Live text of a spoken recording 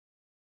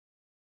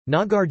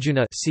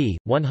Nagarjuna c.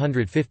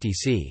 150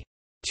 c.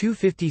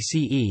 250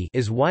 CE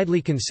is widely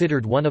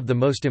considered one of the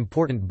most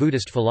important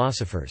Buddhist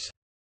philosophers.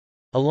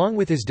 Along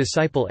with his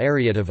disciple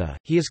Aryatava,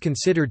 he is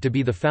considered to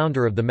be the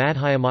founder of the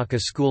Madhyamaka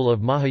school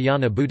of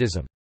Mahayana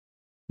Buddhism.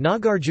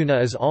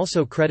 Nagarjuna is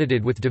also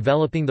credited with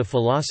developing the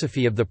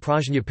philosophy of the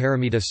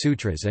Prajnaparamita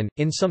Sutras and,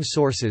 in some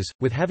sources,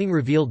 with having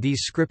revealed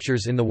these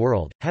scriptures in the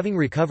world, having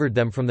recovered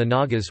them from the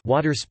Nagas,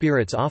 water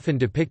spirits often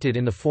depicted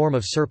in the form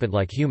of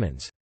serpent-like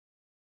humans.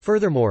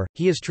 Furthermore,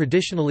 he is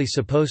traditionally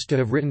supposed to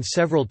have written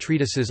several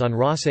treatises on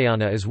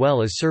Rasayana as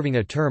well as serving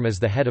a term as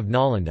the head of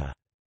Nalanda.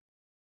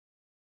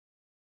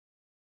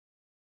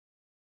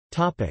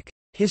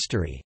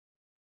 History.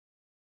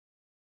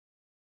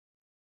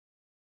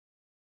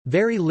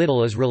 Very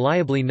little is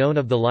reliably known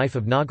of the life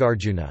of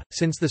Nagarjuna,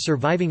 since the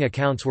surviving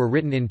accounts were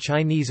written in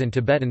Chinese and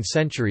Tibetan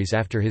centuries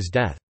after his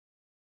death.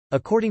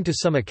 According to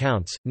some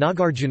accounts,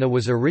 Nagarjuna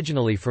was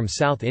originally from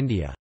South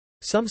India.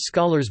 Some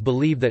scholars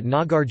believe that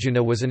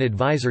Nagarjuna was an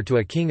advisor to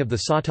a king of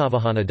the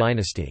Satavahana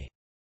dynasty.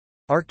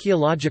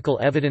 Archaeological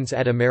evidence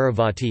at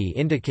Amaravati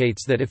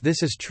indicates that if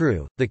this is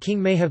true, the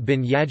king may have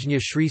been Yajna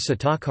Sri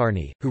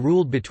Satakarni, who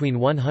ruled between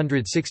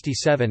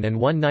 167 and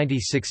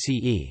 196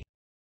 CE.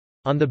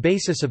 On the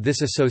basis of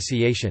this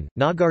association,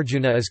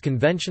 Nagarjuna is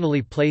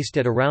conventionally placed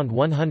at around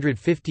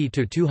 150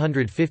 to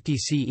 250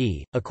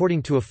 CE.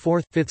 According to a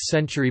 4th–5th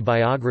century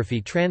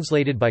biography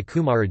translated by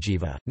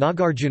Kumarajiva,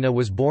 Nagarjuna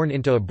was born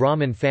into a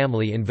Brahmin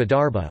family in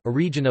Vidarbha, a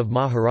region of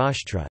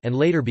Maharashtra, and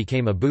later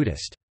became a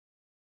Buddhist.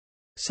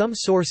 Some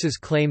sources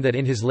claim that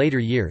in his later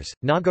years,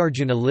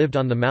 Nagarjuna lived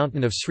on the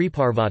mountain of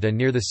Sriparvata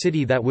near the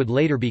city that would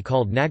later be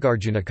called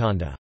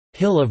Nagarjunakonda,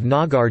 hill of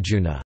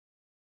Nagarjuna.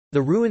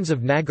 The ruins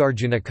of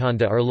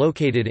Nagarjunakonda are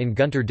located in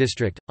Guntur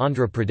district,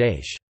 Andhra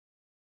Pradesh.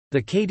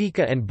 The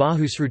Kaidika and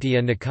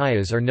Bahusrutiya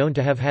Nikayas are known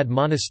to have had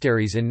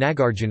monasteries in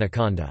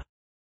Nagarjunakonda.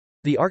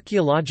 The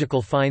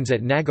archaeological finds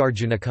at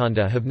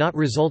Nagarjunakonda have not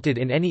resulted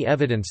in any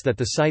evidence that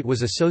the site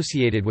was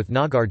associated with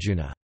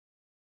Nagarjuna.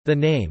 The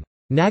name,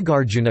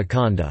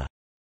 Nagarjunakonda,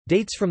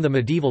 dates from the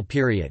medieval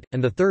period,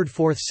 and the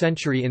 3rd–4th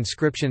century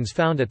inscriptions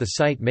found at the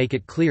site make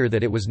it clear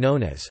that it was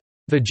known as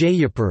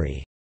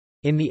Vijayapuri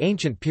in the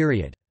ancient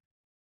period.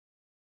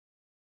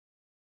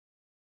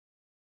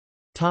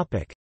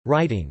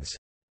 Writings.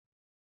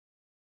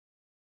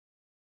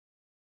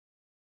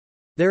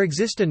 There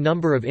exist a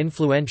number of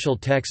influential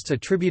texts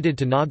attributed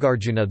to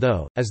Nagarjuna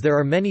though, as there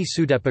are many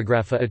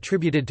pseudepigrapha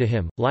attributed to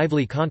him,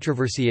 lively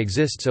controversy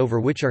exists over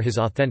which are his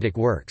authentic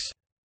works.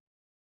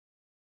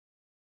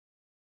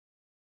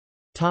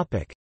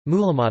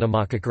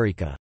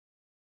 Mulamadhyamakakarika.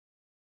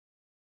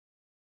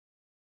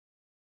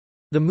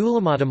 The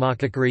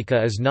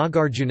Mulamadhyamakakarika is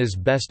Nagarjuna's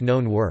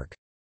best-known work.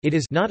 It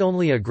is not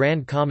only a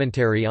grand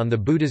commentary on the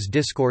Buddha's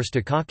discourse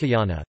to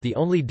Kakayana, the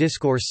only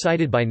discourse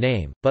cited by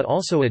name, but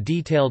also a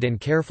detailed and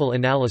careful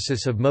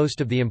analysis of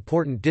most of the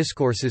important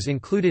discourses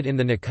included in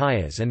the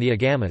Nikayas and the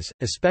Agamas,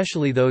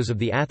 especially those of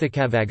the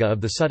Atthakavagga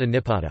of the Sutta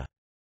Nipata.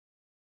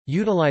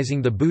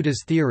 Utilizing the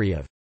Buddha's theory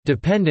of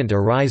dependent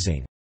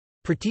arising,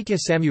 Pratitya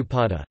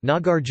Samutpada,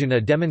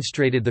 Nagarjuna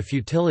demonstrated the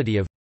futility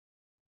of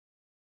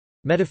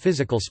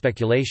metaphysical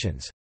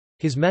speculations.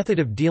 His method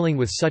of dealing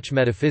with such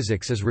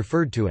metaphysics is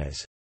referred to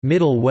as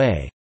middle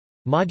way,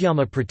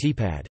 Madhyama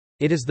Pratipad.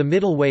 It is the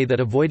middle way that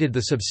avoided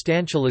the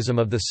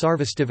substantialism of the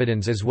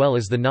Sarvastivadins as well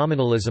as the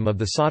nominalism of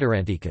the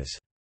Sautrantikas.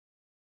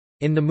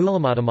 In the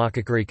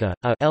Mulamadhyamakakarika,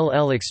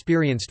 a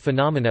experienced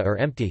phenomena are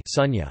empty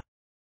sunya.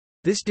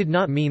 This did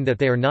not mean that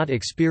they are not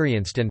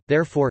experienced and,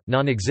 therefore,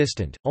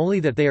 non-existent,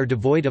 only that they are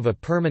devoid of a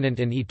permanent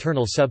and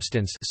eternal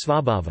substance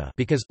svabhava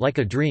because, like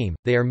a dream,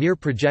 they are mere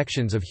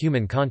projections of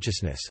human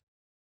consciousness.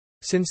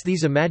 Since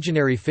these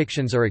imaginary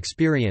fictions are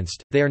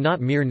experienced, they are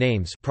not mere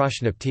names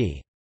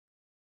prashnapti.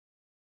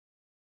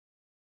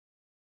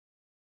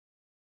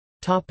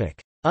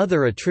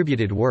 Other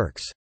attributed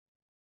works.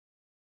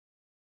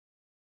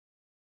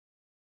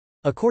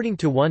 According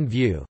to one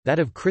view, that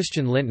of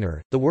Christian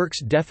Lintner, the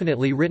works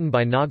definitely written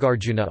by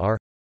Nagarjuna are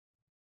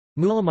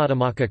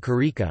Mulamadhyamaka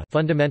Karika,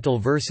 Fundamental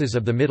Verses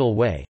of the Middle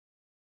Way,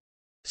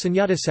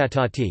 Sunyata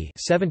Satati,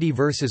 70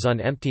 Verses on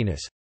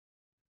Emptiness,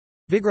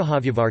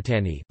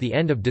 Vigrahavyavartani, The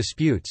End of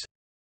Disputes,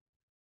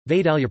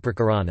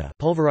 Vaidalyaprakarana,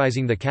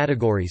 Pulverizing the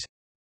Categories,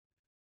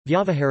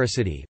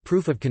 Vyavaharasiddhi,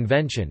 Proof of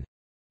Convention,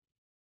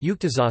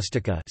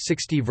 Yuktazastika,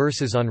 60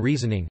 Verses on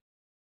Reasoning,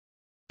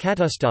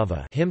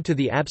 Katustava, Hymn to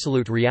the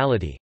Absolute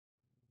Reality,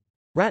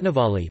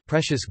 Ratnavali,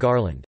 Precious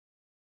Garland,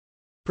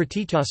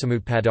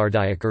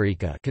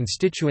 Pratityasamutpadardayakarika,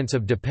 Constituents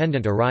of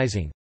Dependent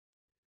Arising,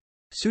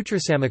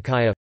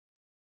 Sutrasamukaya,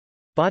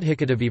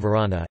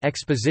 Bodhikata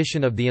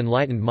Exposition of the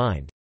Enlightened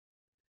Mind,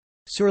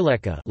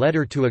 Surleka,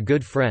 Letter to a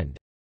Good Friend,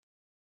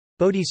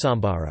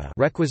 Bodhisambhara,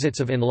 Requisites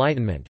of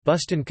Enlightenment.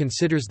 Buston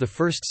considers the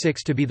first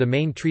 6 to be the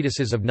main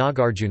treatises of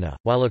Nagarjuna,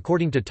 while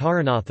according to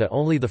Taranatha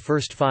only the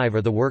first 5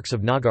 are the works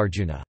of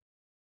Nagarjuna.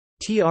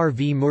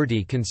 Trv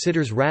Murti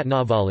considers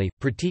Ratnavali,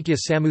 Pratikya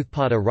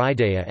Samuthpada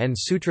Hridaya and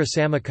Sutra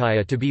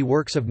Samuccaya to be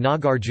works of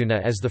Nagarjuna,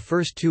 as the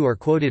first two are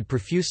quoted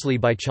profusely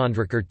by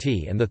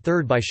Chandrakirti and the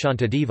third by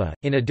Shantadeva.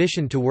 In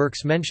addition to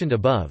works mentioned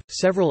above,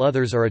 several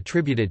others are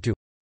attributed to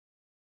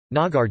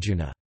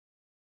Nagarjuna.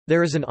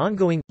 There is an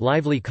ongoing,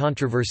 lively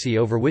controversy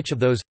over which of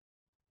those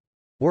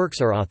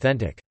works are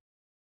authentic.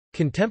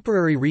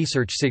 Contemporary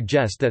research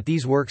suggests that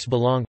these works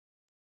belong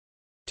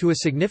to a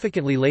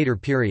significantly later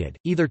period,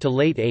 either to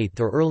late 8th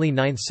or early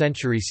 9th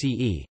century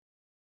CE,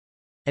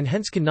 and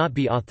hence cannot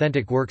be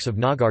authentic works of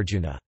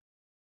Nagarjuna.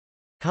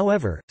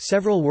 However,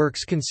 several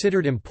works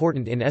considered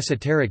important in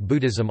esoteric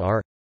Buddhism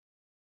are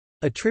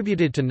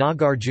attributed to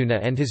Nagarjuna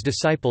and his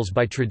disciples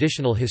by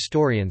traditional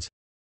historians,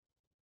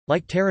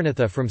 like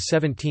Taranatha from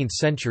 17th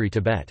century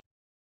Tibet.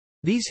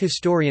 These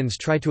historians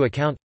try to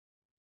account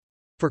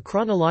for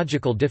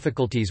chronological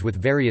difficulties with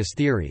various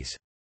theories.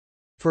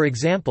 For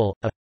example,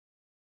 a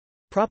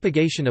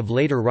propagation of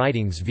later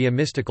writings via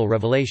mystical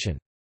revelation.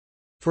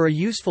 For a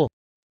useful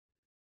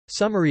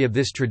summary of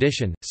this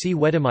tradition, see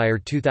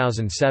Wedemeyer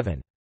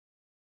 2007.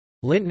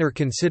 Lintner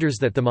considers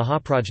that the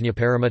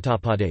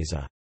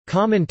Mahaprajñaparamitapadesa,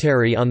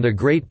 commentary on the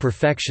great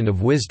perfection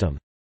of wisdom,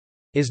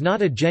 is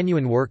not a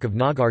genuine work of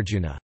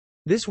Nagarjuna.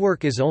 This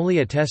work is only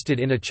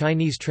attested in a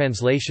Chinese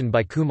translation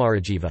by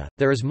Kumarajiva.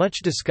 There is much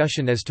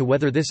discussion as to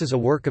whether this is a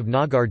work of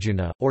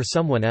Nagarjuna, or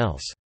someone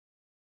else.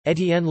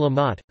 Étienne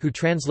Lamotte, who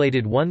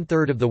translated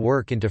one-third of the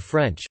work into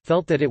French,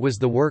 felt that it was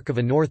the work of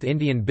a North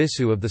Indian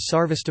bhikkhu of the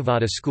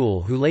Sarvastivada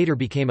school who later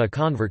became a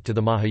convert to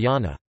the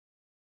Mahayana.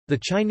 The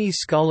Chinese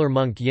scholar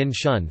monk Yin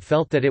Shun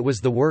felt that it was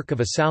the work of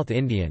a South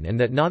Indian and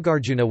that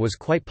Nagarjuna was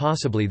quite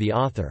possibly the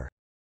author.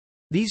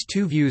 These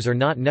two views are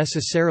not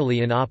necessarily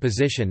in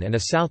opposition, and a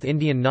South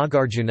Indian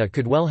Nagarjuna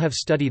could well have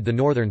studied the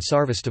northern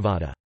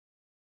Sarvastivada.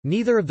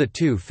 Neither of the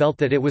two felt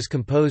that it was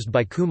composed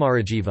by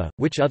Kumarajiva,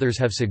 which others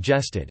have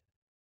suggested.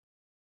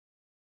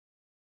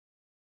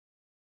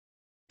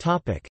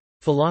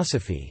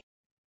 Philosophy.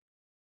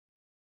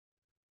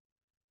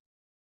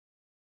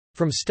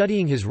 From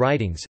studying his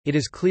writings, it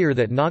is clear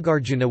that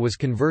Nagarjuna was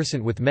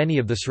conversant with many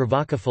of the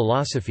Sravaka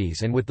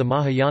philosophies and with the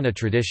Mahayana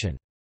tradition.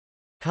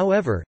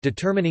 However,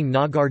 determining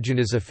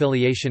Nagarjuna's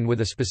affiliation with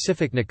a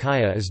specific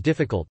Nikaya is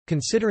difficult,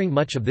 considering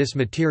much of this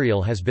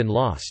material has been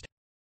lost.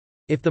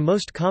 If the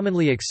most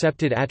commonly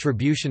accepted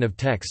attribution of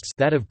texts,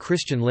 that of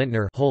Christian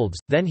Lintner, holds,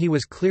 then he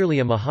was clearly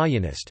a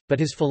Mahayanist, but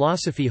his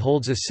philosophy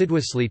holds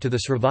assiduously to the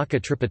Sravaka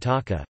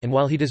Tripitaka, and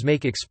while he does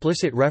make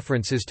explicit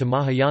references to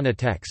Mahayana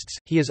texts,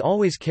 he is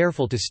always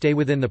careful to stay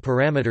within the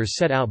parameters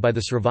set out by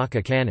the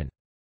Sravaka canon.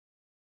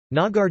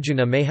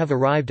 Nagarjuna may have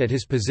arrived at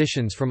his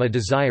positions from a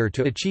desire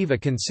to achieve a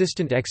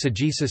consistent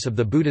exegesis of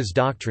the Buddha's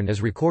doctrine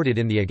as recorded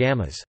in the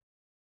Agamas.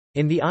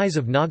 In the eyes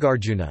of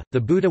Nagarjuna,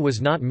 the Buddha was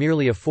not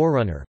merely a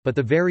forerunner, but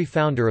the very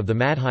founder of the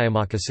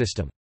Madhyamaka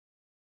system.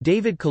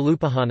 David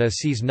Kalupahana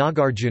sees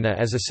Nagarjuna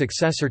as a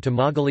successor to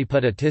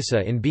Moggaliputta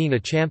Tissa in being a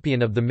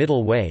champion of the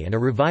middle way and a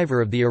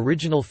reviver of the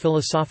original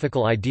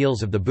philosophical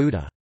ideals of the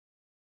Buddha.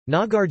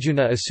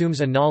 Nagarjuna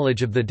assumes a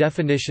knowledge of the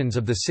definitions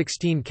of the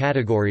 16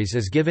 categories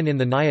as given in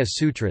the Nyaya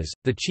Sutras,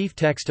 the chief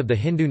text of the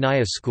Hindu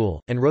Nyaya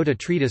school, and wrote a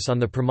treatise on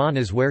the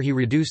Pramanas where he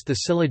reduced the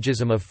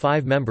syllogism of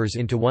 5 members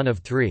into one of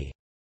 3.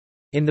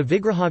 In the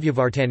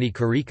Vigrahavyavartani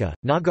Karika,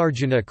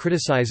 Nagarjuna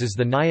criticizes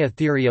the Nyaya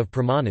theory of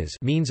pramanas,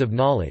 means of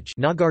knowledge.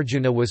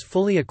 Nagarjuna was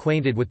fully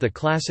acquainted with the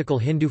classical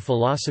Hindu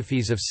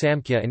philosophies of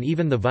Samkhya and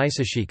even the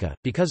Vaiseshika,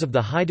 because of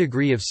the high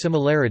degree of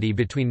similarity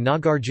between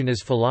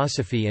Nagarjuna's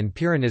philosophy and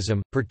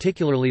Puranism,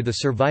 particularly the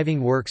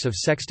surviving works of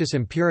Sextus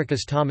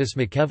Empiricus. Thomas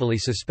McEvilley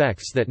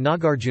suspects that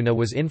Nagarjuna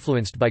was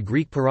influenced by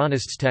Greek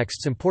Puranists'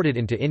 texts imported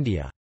into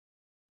India.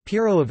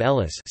 Piro of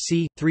Elis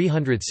c.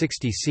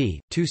 360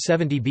 c.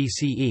 270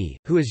 BCE,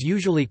 who is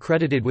usually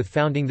credited with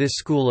founding this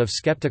school of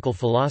skeptical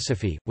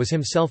philosophy, was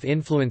himself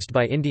influenced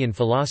by Indian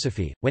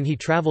philosophy, when he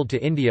travelled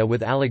to India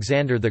with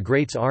Alexander the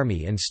Great's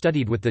army and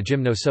studied with the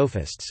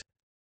gymnosophists.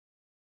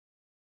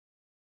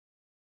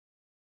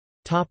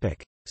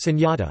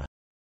 Sunyata.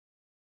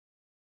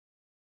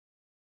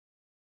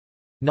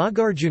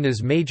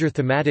 Nagarjuna's major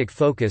thematic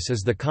focus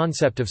is the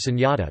concept of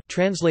sunyata,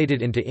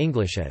 translated into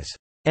English as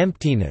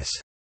emptiness,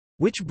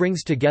 which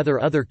brings together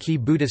other key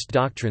Buddhist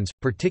doctrines,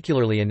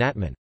 particularly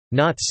anatman,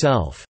 not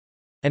self,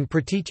 and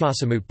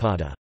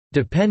pratityasamutpada,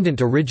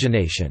 dependent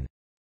origination,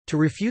 to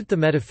refute the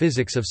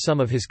metaphysics of some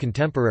of his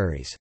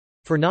contemporaries.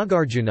 For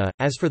Nagarjuna,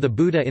 as for the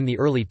Buddha in the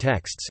early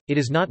texts, it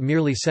is not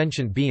merely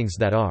sentient beings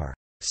that are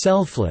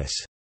selfless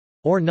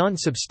or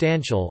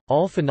non-substantial.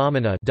 All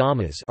phenomena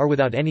dhammas are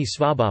without any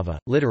svabhava,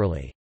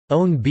 literally,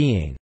 own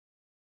being,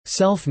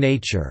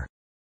 self-nature,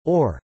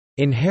 or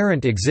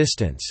inherent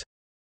existence,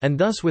 and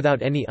thus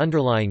without any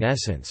underlying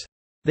essence.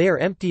 They are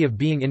empty of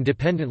being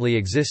independently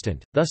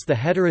existent, thus the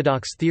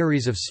heterodox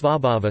theories of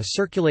svabhava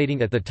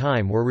circulating at the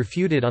time were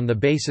refuted on the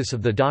basis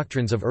of the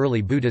doctrines of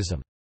early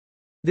Buddhism.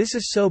 This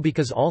is so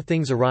because all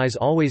things arise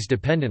always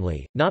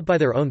dependently, not by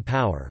their own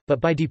power,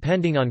 but by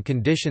depending on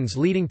conditions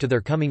leading to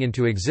their coming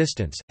into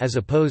existence, as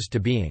opposed to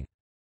being.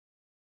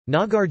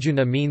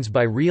 Nagarjuna means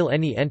by real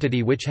any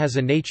entity which has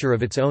a nature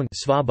of its own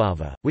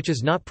svabhava, which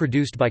is not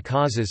produced by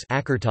causes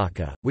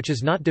akartaka, which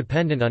is not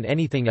dependent on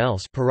anything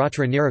else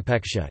paratra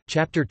nirapeksha.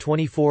 Chapter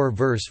 24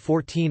 verse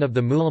 14 of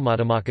the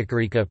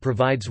Mulamadhyamakakarika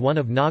provides one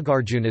of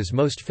Nagarjuna's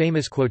most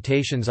famous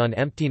quotations on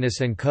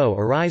emptiness and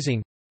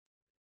co-arising.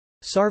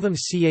 Sarvam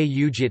ca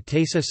ugyat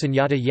tesa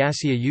sunyata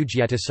yasya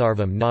ugyata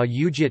sarvam na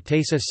ugyat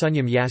tesa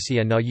sunyam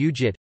yasya na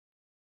ugyat.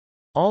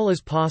 All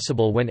is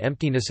possible when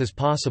emptiness is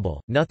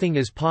possible, nothing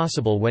is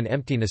possible when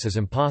emptiness is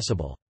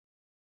impossible.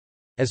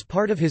 As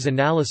part of his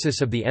analysis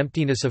of the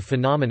emptiness of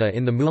phenomena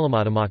in the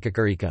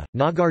Mulamadhyamakakarika,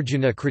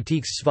 Nagarjuna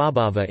critiques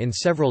svabhava in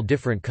several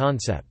different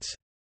concepts.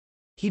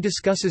 He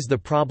discusses the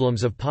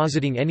problems of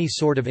positing any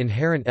sort of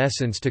inherent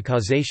essence to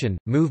causation,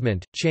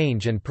 movement,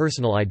 change and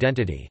personal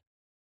identity.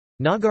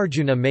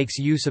 Nagarjuna makes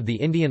use of the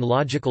Indian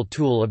logical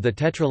tool of the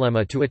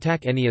tetralemma to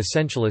attack any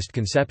essentialist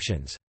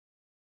conceptions.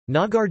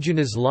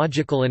 Nagarjuna's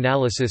logical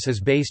analysis is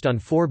based on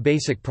four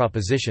basic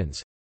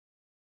propositions.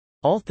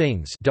 All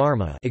things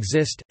dharma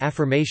exist,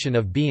 affirmation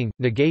of being,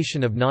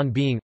 negation of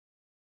non-being.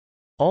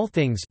 All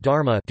things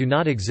dharma do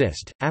not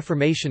exist,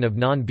 affirmation of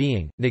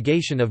non-being,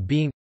 negation of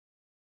being.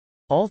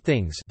 All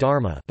things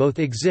dharma both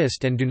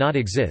exist and do not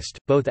exist,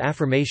 both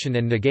affirmation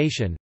and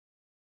negation.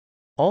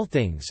 All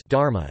things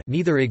dharma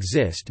neither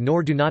exist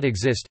nor do not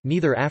exist,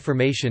 neither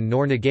affirmation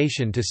nor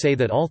negation. To say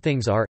that all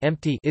things are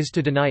empty is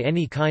to deny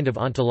any kind of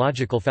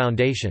ontological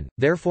foundation,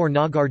 therefore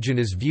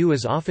Nagarjuna's view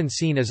is often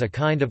seen as a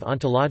kind of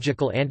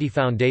ontological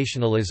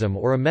anti-foundationalism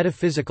or a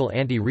metaphysical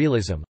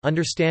anti-realism,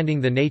 understanding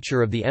the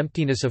nature of the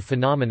emptiness of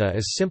phenomena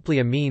as simply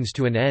a means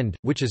to an end,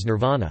 which is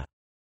nirvana.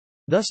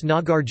 Thus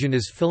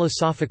Nagarjuna's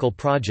philosophical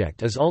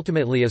project is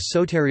ultimately a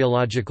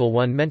soteriological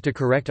one meant to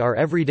correct our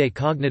everyday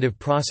cognitive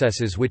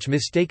processes which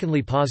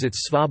mistakenly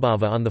posits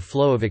svabhava on the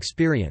flow of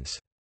experience.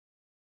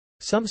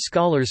 Some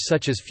scholars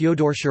such as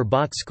Fyodor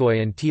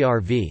Sherbatskoy and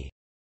Tr.V.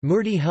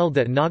 Murti held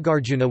that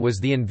Nagarjuna was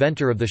the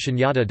inventor of the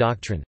Shunyata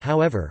doctrine.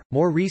 However,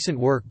 more recent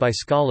work by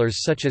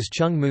scholars such as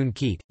Chung Moon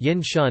Keat,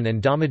 Yin Shun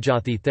and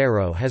Dhammajathi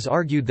Thero has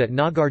argued that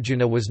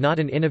Nagarjuna was not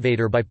an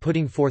innovator by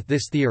putting forth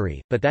this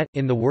theory, but that,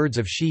 in the words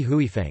of Shi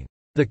Huifeng,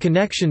 the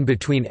connection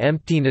between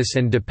emptiness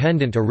and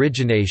dependent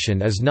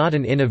origination is not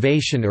an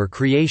innovation or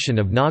creation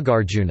of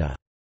Nagarjuna.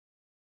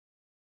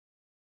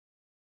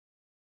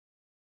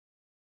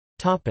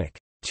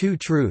 Two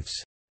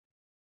truths.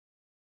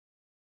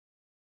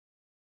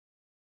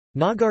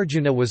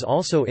 Nagarjuna was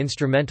also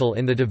instrumental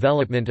in the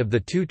development of the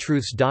Two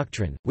Truths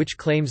doctrine, which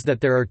claims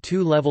that there are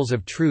two levels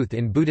of truth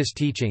in Buddhist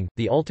teaching,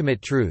 the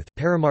ultimate truth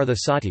Paramartha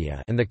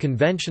Satya and the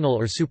conventional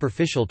or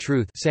superficial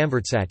truth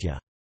Samvartsatya.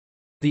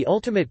 The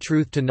ultimate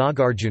truth to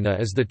Nagarjuna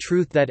is the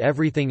truth that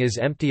everything is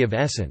empty of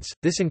essence,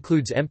 this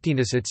includes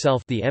emptiness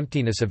itself, the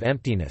emptiness of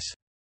emptiness.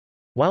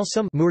 While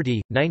some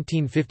Murti,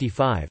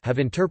 1955, have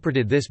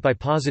interpreted this by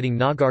positing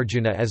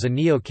Nagarjuna as a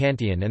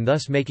neo-Kantian and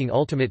thus making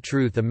ultimate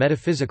truth a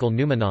metaphysical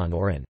noumenon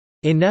or an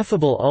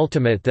ineffable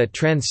ultimate that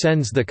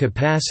transcends the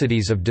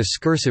capacities of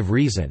discursive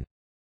reason.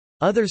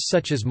 Others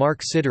such as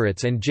Mark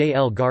Sideritz and J.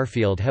 L.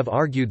 Garfield have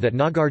argued that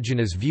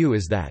Nagarjuna's view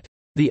is that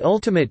the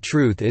ultimate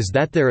truth is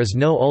that there is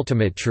no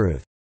ultimate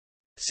truth.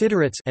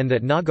 Sideritz, and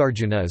that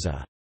Nagarjuna is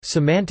a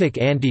semantic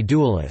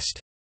anti-dualist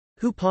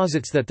who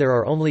posits that there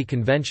are only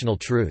conventional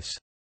truths.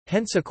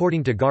 Hence,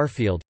 according to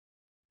Garfield,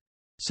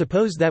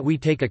 suppose that we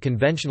take a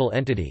conventional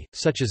entity,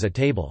 such as a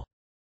table.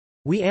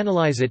 We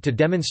analyze it to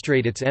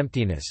demonstrate its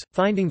emptiness,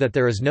 finding that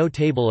there is no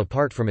table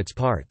apart from its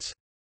parts.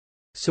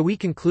 So we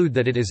conclude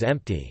that it is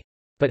empty.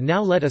 But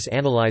now let us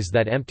analyze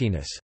that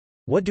emptiness.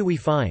 What do we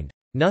find?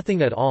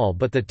 Nothing at all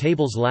but the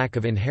table's lack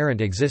of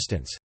inherent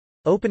existence.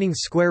 Opening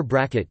square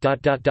bracket ...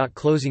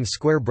 closing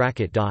square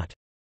bracket .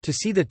 To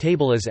see the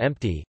table as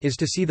empty, is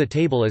to see the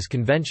table as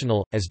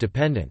conventional, as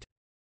dependent.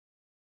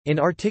 In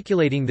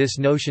articulating this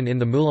notion in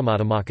the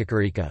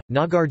Mulamadhyamakakarika,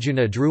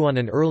 Nagarjuna drew on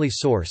an early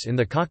source in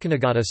the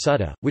Kakinagata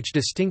Sutta, which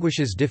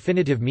distinguishes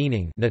definitive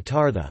meaning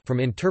from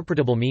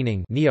interpretable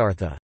meaning.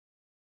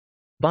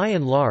 By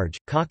and large,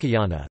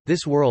 Kakayana,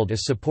 this world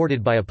is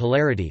supported by a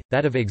polarity,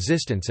 that of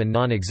existence and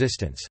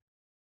non-existence.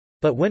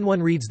 But when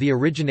one reads the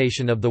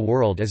origination of the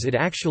world as it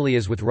actually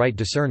is with right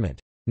discernment,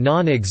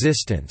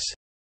 non-existence,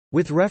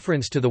 with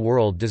reference to the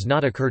world does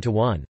not occur to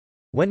one.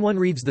 When one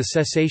reads the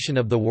cessation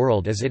of the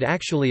world as it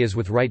actually is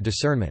with right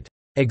discernment,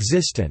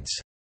 existence,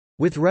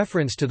 with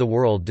reference to the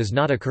world does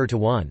not occur to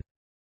one.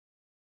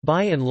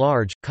 By and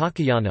large,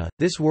 Kakayana,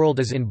 this world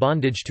is in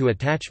bondage to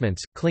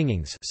attachments,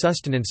 clingings,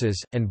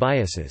 sustenances, and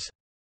biases.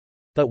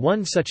 But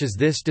one such as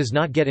this does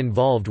not get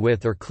involved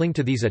with or cling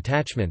to these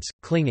attachments,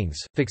 clingings,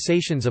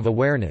 fixations of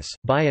awareness,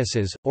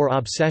 biases, or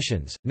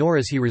obsessions, nor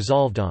is he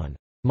resolved on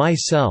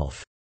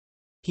myself.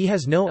 He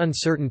has no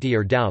uncertainty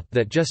or doubt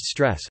that just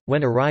stress,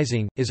 when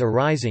arising, is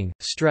arising,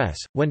 stress,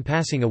 when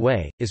passing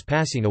away, is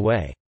passing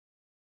away.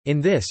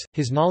 In this,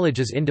 his knowledge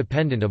is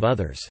independent of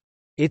others.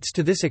 It's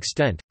to this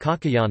extent,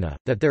 Kakayana,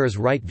 that there is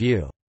right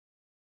view.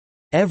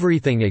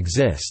 Everything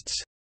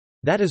exists.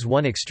 That is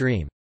one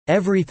extreme.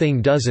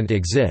 Everything doesn't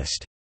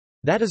exist.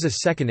 That is a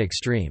second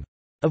extreme.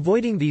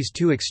 Avoiding these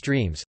two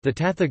extremes, the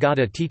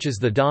Tathagata teaches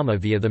the Dhamma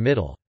via the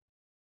middle.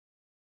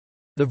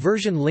 The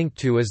version linked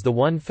to is the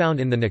one found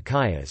in the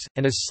Nikayas,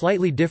 and is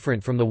slightly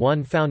different from the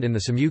one found in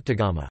the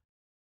Samyuktagama.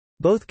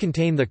 Both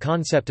contain the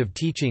concept of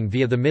teaching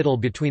via the middle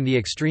between the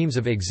extremes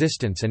of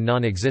existence and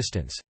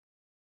non-existence.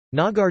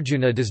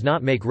 Nagarjuna does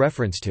not make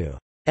reference to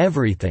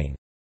everything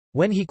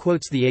when he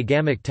quotes the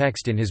agamic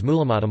text in his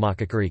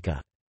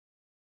Mulamadhyamakakarika.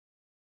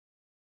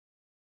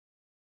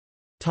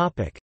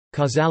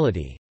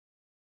 Causality.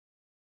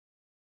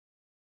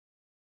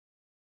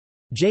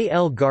 J.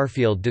 L.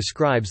 Garfield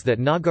describes that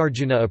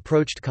Nagarjuna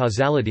approached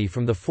causality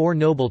from the Four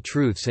Noble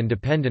Truths and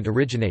dependent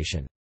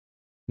origination.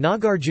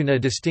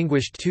 Nagarjuna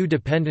distinguished two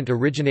dependent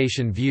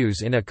origination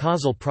views in a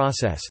causal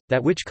process,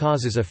 that which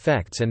causes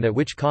effects and that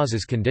which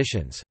causes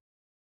conditions.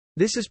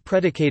 This is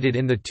predicated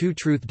in the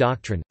two-truth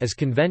doctrine, as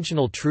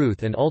conventional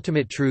truth and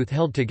ultimate truth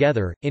held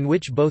together, in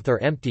which both are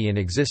empty in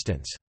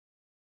existence.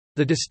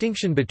 The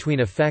distinction between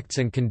effects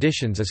and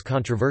conditions is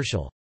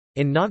controversial.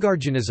 In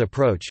Nagarjuna's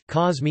approach,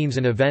 cause means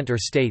an event or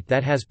state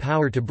that has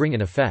power to bring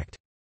an effect.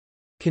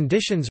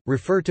 Conditions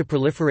refer to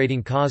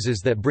proliferating causes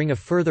that bring a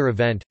further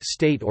event,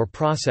 state or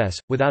process,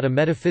 without a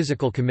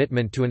metaphysical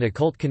commitment to an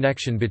occult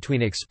connection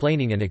between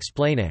explaining and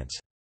explainance.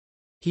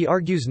 He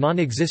argues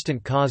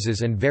non-existent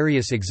causes and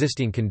various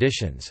existing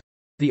conditions.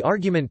 The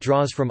argument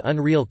draws from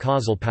unreal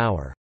causal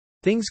power.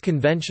 Things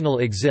conventional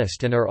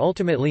exist and are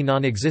ultimately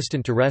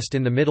non-existent to rest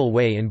in the middle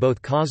way in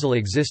both causal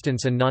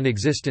existence and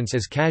non-existence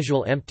as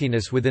casual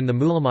emptiness within the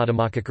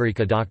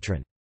Mulamadhyamakakarika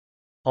doctrine.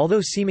 Although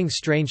seeming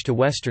strange to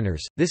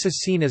Westerners, this is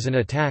seen as an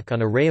attack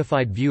on a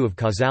reified view of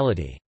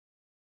causality.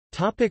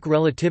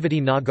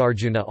 Relativity.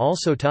 Nagarjuna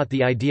also taught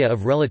the idea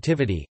of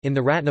relativity. In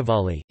the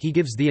Ratnavali, he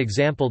gives the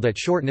example that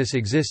shortness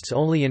exists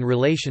only in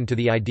relation to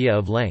the idea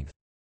of length.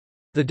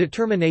 The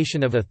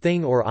determination of a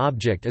thing or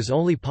object is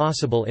only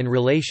possible in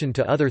relation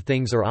to other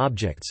things or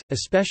objects,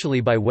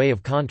 especially by way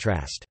of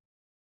contrast.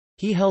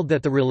 He held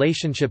that the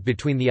relationship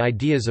between the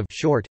ideas of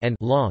short and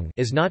long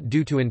is not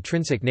due to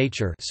intrinsic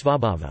nature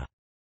svabhava.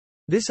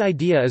 This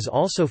idea is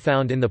also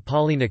found in the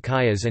Pali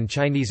Nikayas and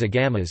Chinese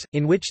Agamas,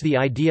 in which the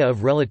idea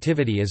of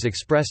relativity is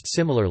expressed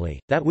similarly.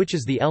 That which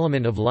is the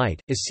element of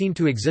light is seen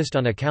to exist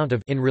on account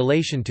of in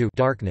relation to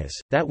darkness,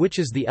 that which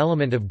is the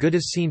element of good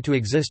is seen to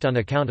exist on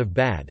account of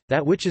bad,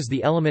 that which is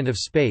the element of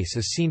space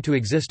is seen to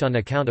exist on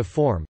account of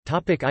form.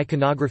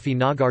 Iconography.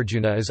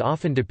 Nagarjuna is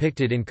often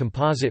depicted in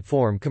composite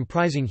form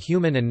comprising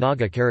human and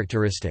Naga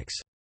characteristics.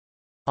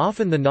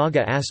 Often the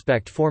Naga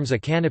aspect forms a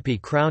canopy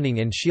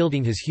crowning and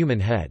shielding his human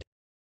head.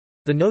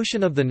 The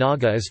notion of the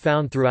Naga is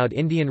found throughout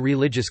Indian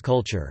religious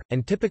culture,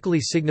 and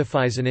typically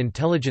signifies an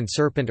intelligent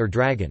serpent or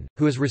dragon,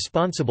 who is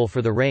responsible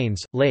for the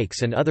rains,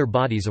 lakes and other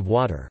bodies of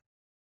water.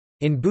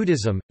 In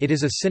Buddhism, it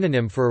is a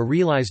synonym for a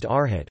realized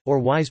arhat, or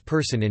wise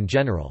person in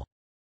general.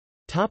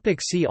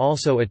 See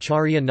also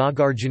Acharya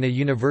Nagarjuna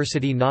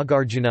University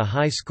Nagarjuna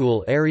High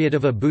School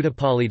Aryadeva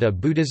Buddhapalita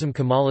Buddhism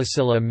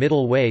Kamalasila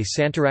Middle Way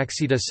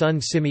Santaraksita Sun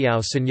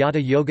Simiao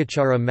Sunyata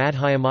Yogachara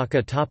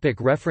Madhyamaka.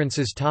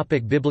 References.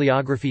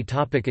 Bibliography.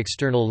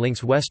 External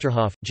links.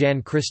 Westerhoff,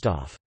 Jan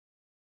Christoph.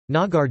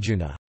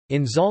 Nagarjuna.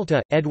 In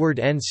Zalta, Edward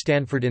N.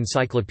 Stanford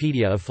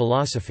Encyclopedia of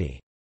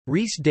Philosophy.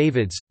 Rhys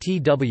Davids,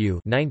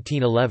 T.W.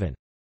 1911.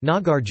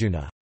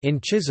 Nagarjuna. In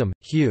Chisholm,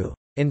 Hugh.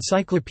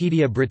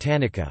 Encyclopaedia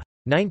Britannica.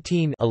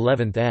 19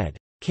 11th ed.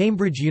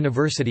 Cambridge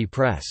University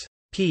Press.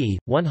 p.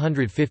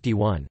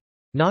 151.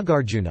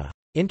 Nagarjuna.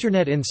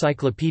 Internet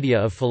Encyclopedia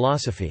of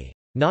Philosophy.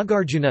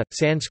 Nagarjuna,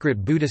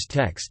 Sanskrit Buddhist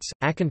texts,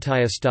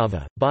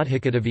 Akantayastava,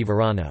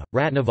 Bodhikatavivarana,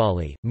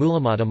 Ratnavali,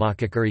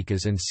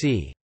 Mulamadhyamakakarika and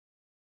c.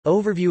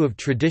 Overview of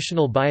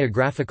traditional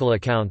biographical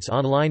accounts.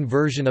 Online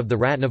version of the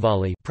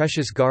Ratnavali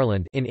Precious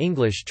Garland in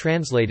English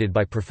translated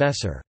by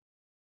Professor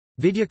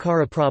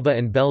Vidyakaraprabha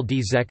and Bel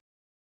D. Zek.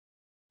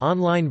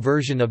 Online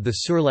version of the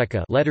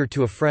Surleka Letter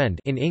to a Friend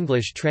in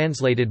English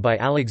translated by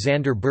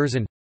Alexander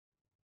Berzin.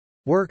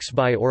 Works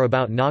by or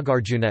about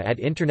Nagarjuna at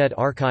Internet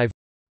Archive.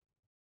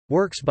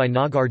 Works by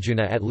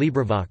Nagarjuna at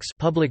LibriVox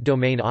public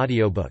domain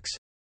audiobooks.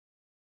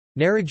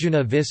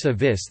 Narajuna vis a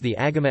vis the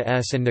Agama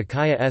S and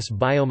Nikaya S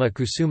Bioma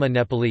Kusuma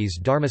Nepalese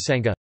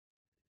Dharmasangha.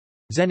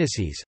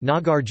 Genesis,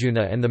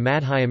 Nagarjuna and the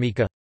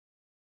Madhyamika.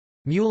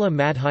 Mula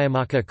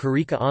Madhyamaka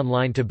Karika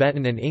online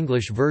Tibetan and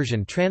English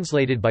version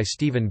translated by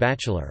Stephen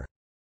Batchelor.